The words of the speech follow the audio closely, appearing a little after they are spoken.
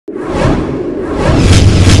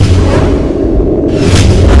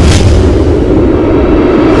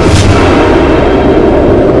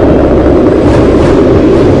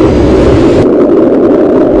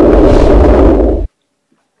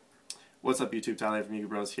up, YouTube? Tyler from Yu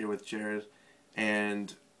Bros here with Jared,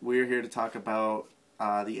 and we're here to talk about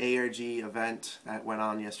the ARG event that went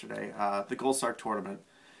on yesterday, the Gold Sarc Tournament.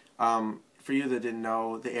 For you that didn't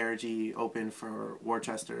know, the ARG Open for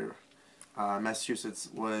Worcester, Massachusetts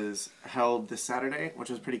was held this Saturday, which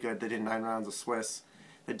was pretty good. They did 9 rounds of Swiss.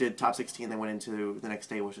 They did top 16, they went into the next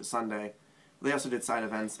day, which is Sunday. They also did side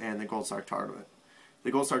events and the Gold Sarc Tournament.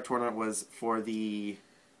 The Gold Sarc Tournament was for the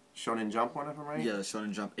Shonen Jump one, if I'm right? Yeah, the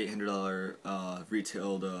Shonen Jump $800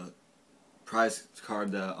 retailed prize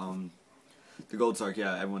card that the Gold Sarc,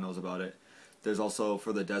 yeah, everyone knows about it. There's also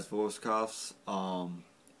for the Des Voskofs,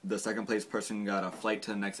 the second place person got a flight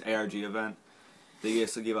to the next ARG event. They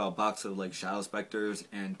used to give out a box of like Shadow Specters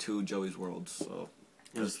and 2 Joey's Worlds, so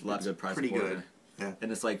there's a lot of good prizes. Pretty good, yeah.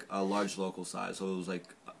 And it's like a large local size, so it was like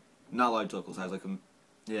not large local size, like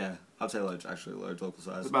yeah, I'd say large local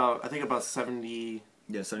size. About, I think about 70.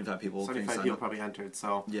 Yeah, 75 people. 75 people probably entered,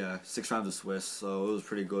 so. Yeah, 6 rounds of Swiss, so it was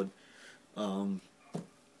pretty good.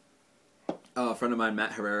 A friend of mine,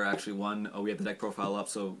 Matt Herrera, actually won. We have the deck profile up,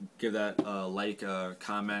 so give that a like,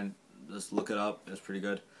 comment, just look it up. It's pretty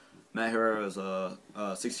good. Matt Herrera is a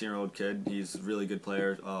 16-year-old kid. He's a really good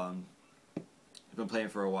player. He's been playing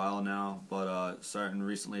for a while now, but starting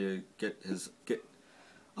recently to get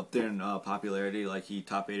up there in popularity. Like he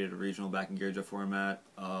top 8 at a regional back in Gearja format.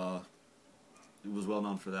 He was well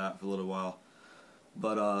known for that for a little while.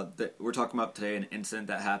 But we're talking about today an incident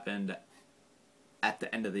that happened at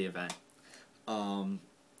the end of the event.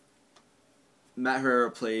 Matt Herrera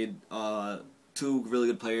played 2 really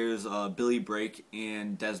good players, Billy Brake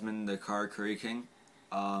and Desmond the Car Curry King.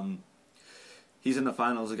 He's in the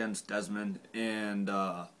finals against Desmond, and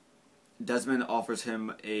Desmond offers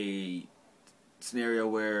him a scenario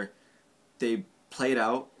where they play it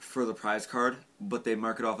out for the prize card, but they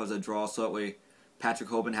mark it off as a draw, so that way Patrick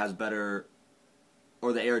Hoban has better,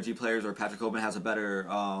 or the ARG players or Patrick Hoban has a better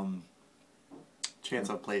chance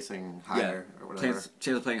of placing higher, yeah, or whatever.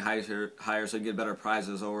 Chance of playing higher, so you get better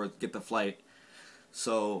prizes or get the flight.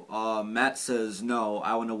 So Matt says, no,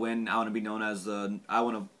 I want to win. I want to be known as I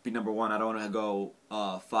want to be number 1. I don't want to go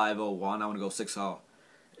 5-0-1. I want to go 6-0.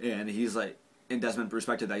 And he's like, and Desmond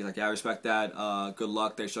respected that. He's like, yeah, I respect that. Good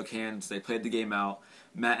luck. They shook hands. They played the game out.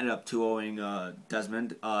 Matt ended up 2-0ing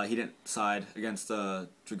Desmond. He didn't side against the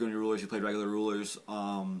Dragoonie rulers. He played regular rulers.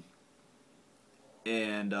 And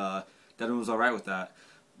Desmond was alright with that.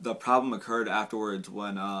 The problem occurred afterwards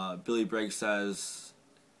when Billy Briggs says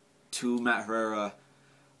to Matt Herrera,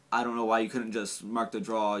 I don't know why you couldn't just mark the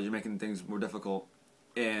draw. You're making things more difficult.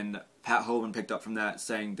 And Pat Hoban picked up from that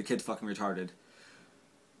saying, the kid's fucking retarded.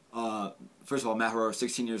 First of all, Matt Herrera is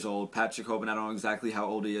 16 years old. Patrick Hoban, I don't know exactly how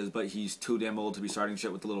old he is, but he's too damn old to be starting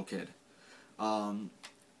shit with the little kid.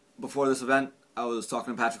 Before this event, I was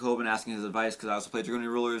talking to Patrick Hoban, asking his advice, because I also played Dragoonie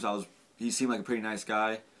Rulers. He seemed like a pretty nice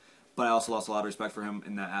guy, but I also lost a lot of respect for him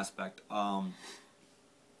in that aspect.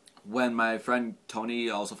 When my friend Tony,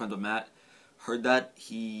 also friends with Matt, heard that,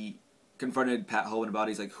 he confronted Pat Hoban about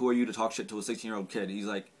it. He's like, who are you to talk shit to a 16-year-old kid? He's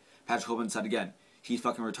like, Patrick Hoban said again, he's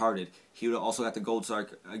fucking retarded. He would have also got the Gold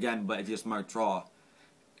Sarc again, but if he just marked draw.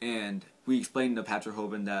 And we explained to Patrick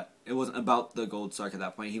Hoban that it wasn't about the Gold Sarc at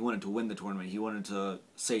that point. He wanted to win the tournament. He wanted to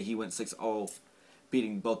say he went 6-0,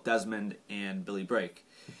 beating both Desmond and Billy Brake.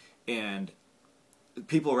 And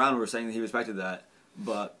people around were saying that he respected that,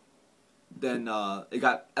 but then it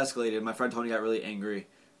got escalated. My friend Tony got really angry,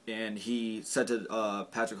 and he said to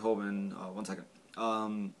Patrick Hoban, one second,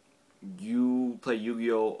 you play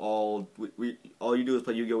Yu-Gi-Oh! All you do is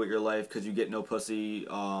play Yu-Gi-Oh! With your life because you get no pussy,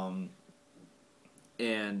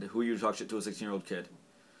 and who you talk shit to a 16-year-old kid.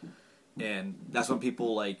 And that's when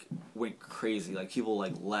people like went crazy. Like people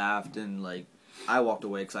like laughed, and like I walked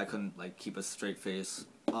away because I couldn't like keep a straight face.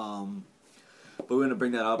 But we're gonna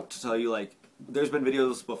bring that up to tell you, like, there's been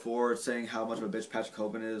videos before saying how much of a bitch Patrick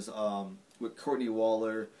Hoban is. With Courtney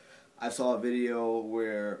Waller, I saw a video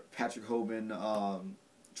where Patrick Hoban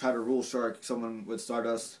tried to rule shark someone with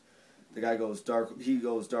Stardust. The guy goes dark. He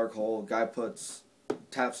goes dark hole. Guy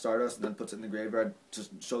taps Stardust and then puts it in the graveyard to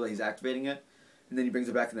show that he's activating it. And then he brings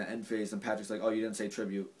it back in the end phase, and Patrick's like, oh, you didn't say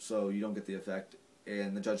tribute, so you don't get the effect.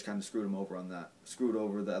 And the judge kind of screwed him over on that. Screwed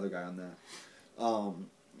over the other guy on that.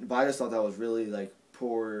 But I just thought that was really like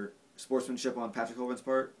poor sportsmanship on Patrick Hoban's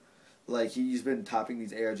part. Like, he's been topping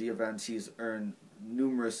these ARG events. He's earned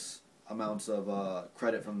numerous amounts of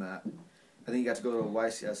credit from that. I think he got to go to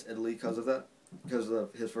YCS Italy because of that, because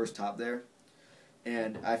of his first top there.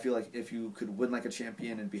 And I feel like if you could win like a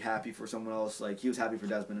champion and be happy for someone else, like he was happy for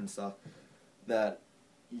Desmond and stuff, that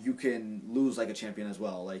you can lose like a champion as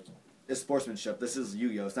well. Like, it's sportsmanship. This is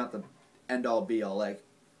Yu-Gi-Oh! It's not the end-all, be-all. Like,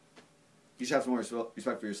 you should have some more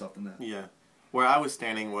respect for yourself than that. Yeah. Where I was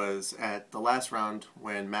standing was at the last round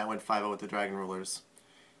when Matt went 5-0 with the Dragon Rulers.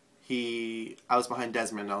 I was behind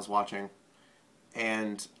Desmond and I was watching.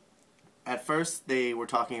 And at first they were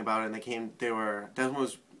talking about it and Desmond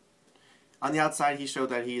was, on the outside he showed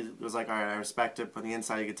that he was like, alright, I respect it, but on the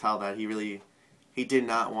inside you could tell that he did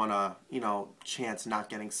not want to, chance not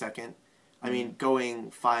getting second. I mean, going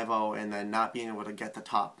 5-0 and then not being able to get the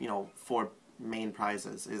top, 4 main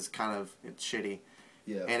prizes is it's shitty.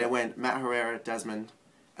 Yeah. And it went Matt Herrera, Desmond,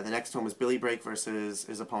 and the next one was Billy Brake versus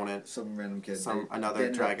his opponent. Some random kid.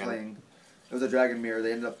 Another dragon. It was a dragon mirror.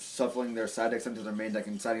 They ended up shuffling their side decks into their main deck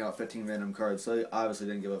and signing out 15 random cards, so they obviously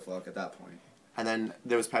didn't give a fuck at that point. And then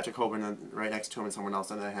there was Patrick Hoban right next to him and someone else,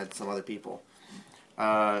 and then I had some other people.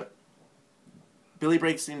 Billy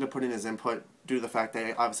Brake seemed to put in his input due to the fact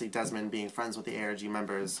that obviously Desmond being friends with the ARG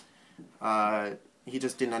members, he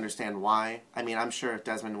just didn't understand why. I mean, I'm sure if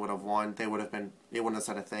Desmond would have won, they wouldn't have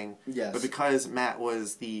said a thing. Yes. But because Matt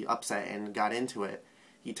was the upset and got into it,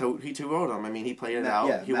 he 2-0'd him. I mean, he played it out.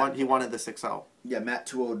 Yeah, he wanted the 6-0. Yeah, Matt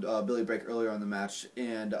 2-0'd Billy Brake earlier in the match,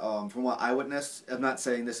 and from what I witnessed, I'm not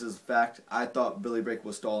saying this is fact, I thought Billy Brake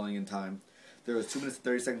was stalling in time. There was 2 minutes and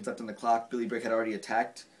 30 seconds left on the clock. Billy Brake had already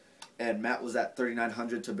attacked, and Matt was at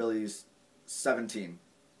 3,900 to Billy's 17.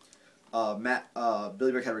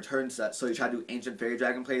 Billy Brake had returned set, so he tried to do ancient fairy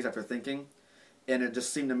dragon plays after thinking, and it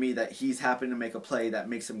just seemed to me that he's happening to make a play that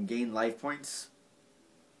makes him gain life points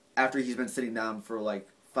after he's been sitting down for like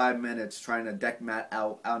 5 minutes trying to deck Matt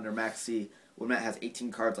out under Max C when Matt has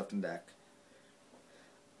 18 cards left in deck.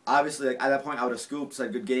 Obviously, like, at that point, I would have scooped,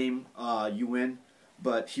 said, good game, you win,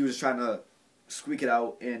 but he was just trying to squeak it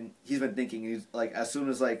out, and he's been thinking, he's like, as soon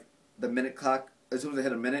as like the minute clock, as soon as it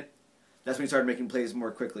hit a minute, that's when he started making plays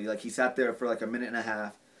more quickly. Like, he sat there for like a minute and a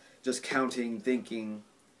half, just counting, thinking,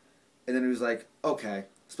 and then he was like, okay,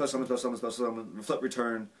 special summon, flip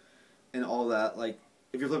return, and all that. Like,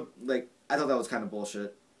 if you flip, like, I thought that was kind of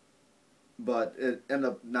bullshit, but it ended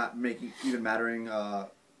up not even mattering.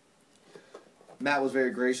 Matt was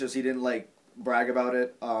very gracious. He didn't, like, brag about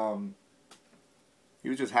it. He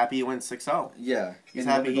was just happy he went 6-0. Yeah. He's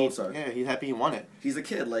happy he's happy he won it. He's a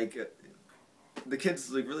kid, like, the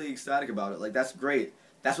kid's like really ecstatic about it. Like, that's great.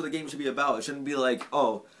 That's what the game should be about. It shouldn't be like,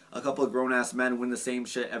 oh, a couple of grown-ass men win the same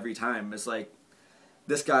shit every time. It's like,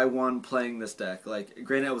 this guy won playing this deck. Like,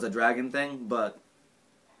 granted it was a dragon thing, but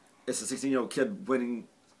it's a 16-year-old kid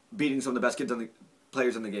beating some of the best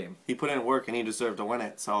players in the game. He put in work and he deserved to win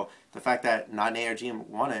it. So the fact that not an ARG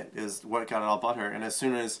won it is what got it all butthurt. And as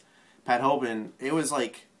soon as Pat Hoban, it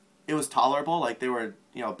was tolerable. Like, they were,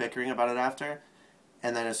 bickering about it after.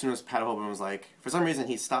 And then as soon as Pat Hoban was like, for some reason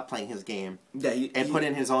he stopped playing his game and put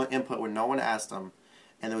in his own input when no one asked him,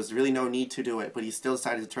 and there was really no need to do it, but he still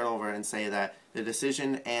decided to turn over and say that the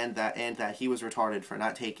decision and that he was retarded for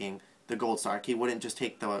not taking the Gold Sarc. He wouldn't just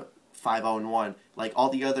take the 5-0-1 like all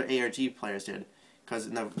the other ARG players did. Because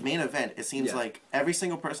in the main event, it seems like every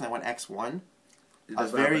single person that went X1, a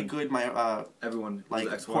very good everyone like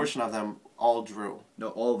X1. Portion of them all drew. No,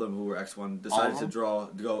 all of them who were X1 decided to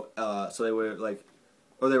go. So they were like,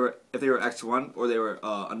 if they were X1 or they were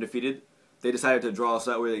undefeated, they decided to draw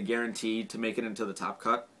so that way they guaranteed to make it into the top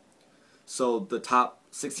cut. So the top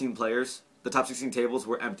 16 players, the top 16 tables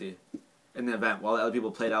were empty in the event while the other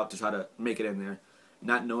people played out to try to make it in there.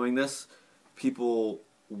 Not knowing this, people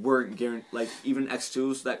weren't guaranteed, like even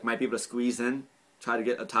X2s that might be able to squeeze in, try to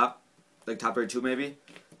get a top 32 maybe,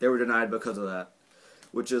 they were denied because of that.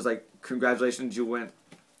 Which is like, congratulations, you went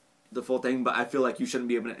the full thing, but I feel like you shouldn't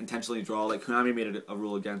be able to intentionally draw. Like, Konami made it a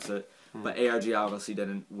rule against it, but ARG obviously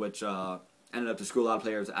didn't, which ended up to screw a lot of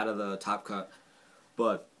players out of the top cut.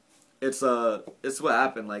 But it's what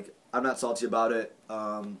happened. Like, I'm not salty about it.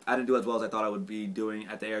 I didn't do as well as I thought I would be doing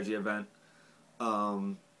at the ARG event.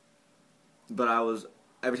 But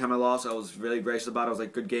every time I lost, I was really gracious about it. I was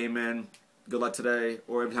like, good game, man. Good luck today.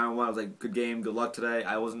 Or every time I won, I was like, good game, good luck today.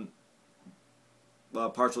 I wasn't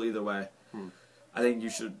partial either way. I think you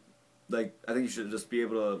should just be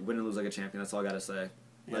able to win and lose like a champion. That's all I gotta say.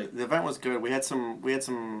 Yeah, like, the event was good. We had some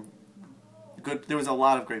good. There was a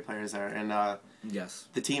lot of great players there, and yes,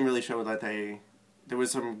 the team really showed that there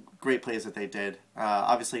was some great plays that they did.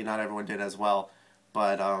 Obviously, not everyone did as well,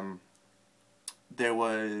 but there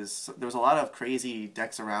was a lot of crazy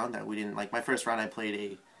decks around that we didn't like. My first round, I played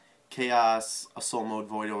a Chaos, a Soul Mode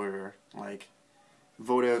Void Ogre, like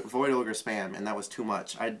Void Ogre spam, and that was too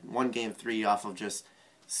much. I won game 3 off of just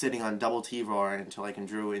sitting on double T-Roar until I can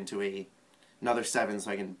drew into another 7 so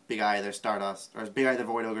I can Big Eye their Stardust, or Big Eye the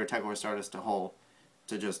Void Ogre, Tech Over Stardust to hole,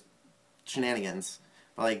 to just shenanigans.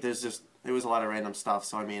 But like, it was a lot of random stuff,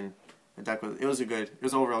 so I mean, the deck was, it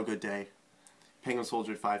was overall a good day. Penguin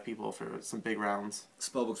soldiered 5 people for some big rounds.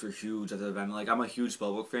 Spellbooks were huge at the event. Like, I'm a huge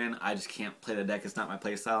spellbook fan. I just can't play the deck. It's not my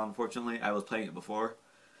play style, unfortunately. I was playing it before.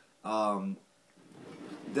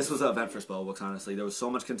 This was an event for spellbooks, honestly. There was so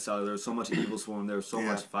much Constellar, there was so much Evil Swarm, there was so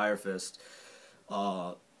much Fire Fist.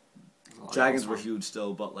 Dragons were huge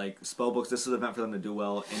still, but like spellbooks, this was an event for them to do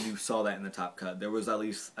well, and you saw that in the top cut. There was at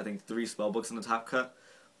least, I think, 3 spellbooks in the top cut,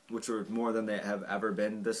 which were more than they have ever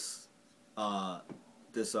been this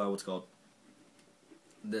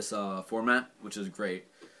format, which is great.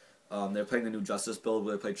 They're playing the new Justice build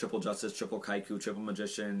where they play triple Justice, triple Kaiku, triple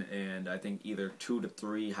Magician, and I think either 2 to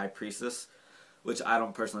 3 High Priestess, which I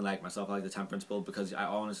don't personally like myself. I like the Temperance build because I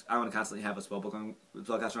want to constantly have a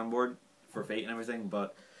spellcaster on board for Fate and everything,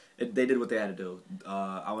 but they did what they had to do.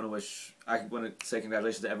 I want to say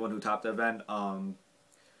congratulations to everyone who topped the event. I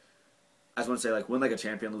just want to say, like, win like a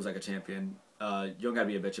champion, lose like a champion. You don't gotta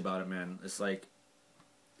be a bitch about it, man. It's like,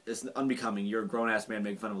 it's unbecoming. You're a grown-ass man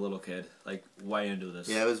making fun of a little kid. Like, why are you gonna do this?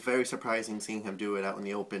 Yeah, it was very surprising seeing him do it out in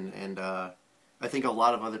the open, and I think a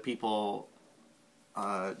lot of other people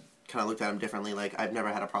kind of looked at him differently. Like, I've never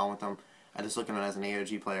had a problem with him. I just look at him as an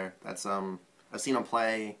ARG player. That's I've seen him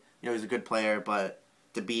play. You know, he's a good player, but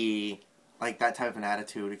to be like that type of an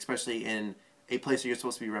attitude, especially in a place where you're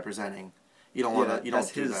supposed to be representing, you don't want to. You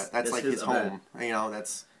don't do that. That's like his home. You know,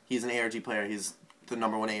 he's an ARG player. He's the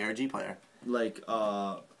 #1 ARG player. Like,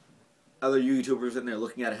 other YouTubers in there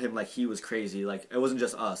looking at him like he was crazy. Like, it wasn't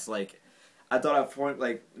just us. Like, I thought at point,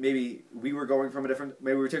 like, maybe we were going from a different,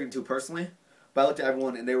 maybe we were taking it too personally, but I looked at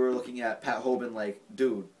everyone and they were looking at Pat Hoban like,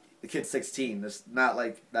 dude, the kid's 16. That's not,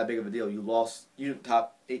 like, that big of a deal. You lost, you didn't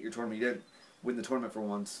top 8 your tournament. You didn't win the tournament for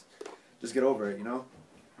once. Just get over it, you know?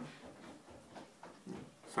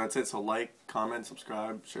 So that's it. So like, comment,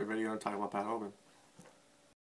 subscribe, share video, and talk about Pat Hoban.